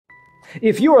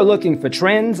If you are looking for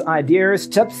trends, ideas,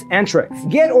 tips, and tricks,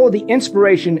 get all the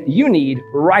inspiration you need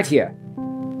right here.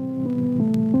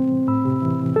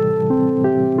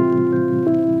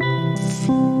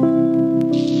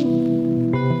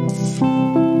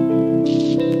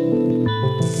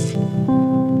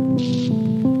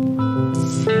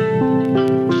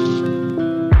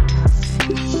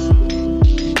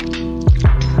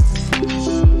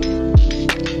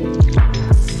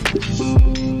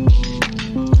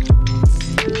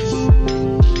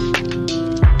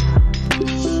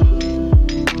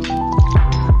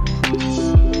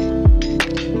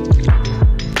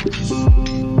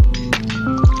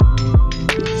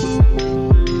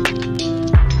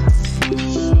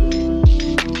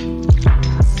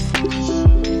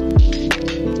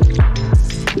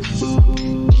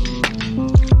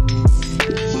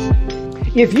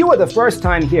 If you are the first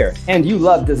time here and you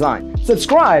love design,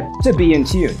 subscribe to Be in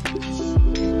Tune.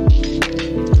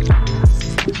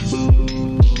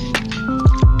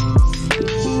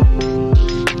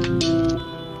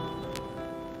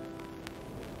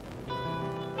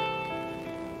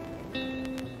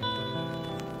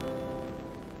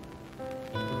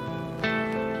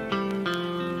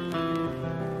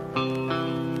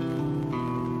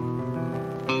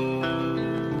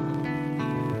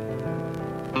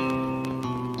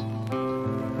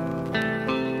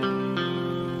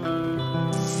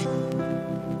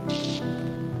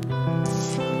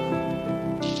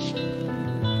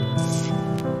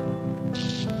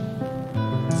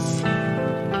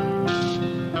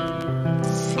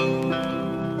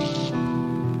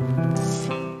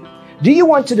 Do you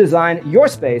want to design your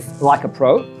space like a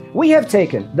pro? We have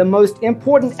taken the most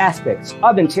important aspects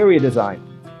of interior design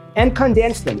and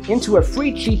condensed them into a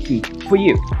free cheat sheet for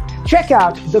you. Check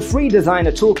out the free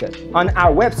designer toolkit on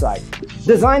our website,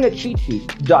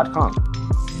 designercheatsheet.com.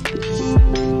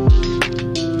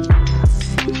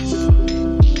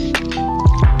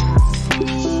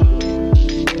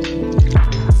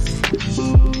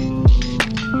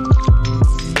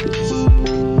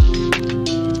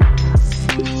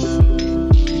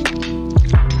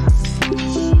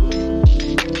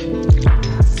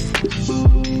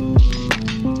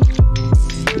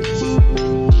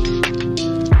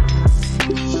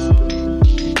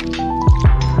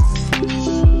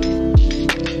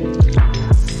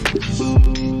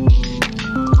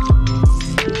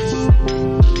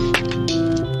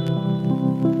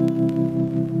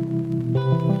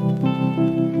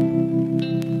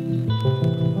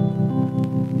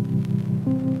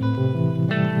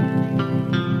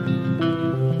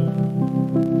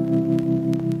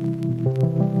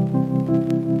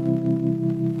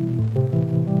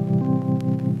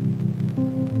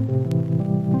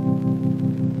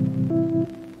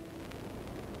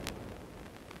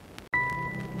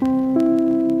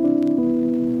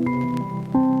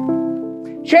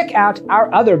 Check out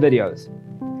our other videos.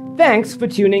 Thanks for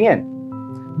tuning in.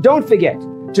 Don't forget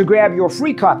to grab your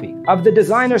free copy of the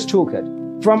Designer's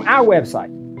Toolkit from our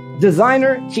website,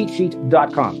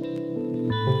 designercheatsheet.com.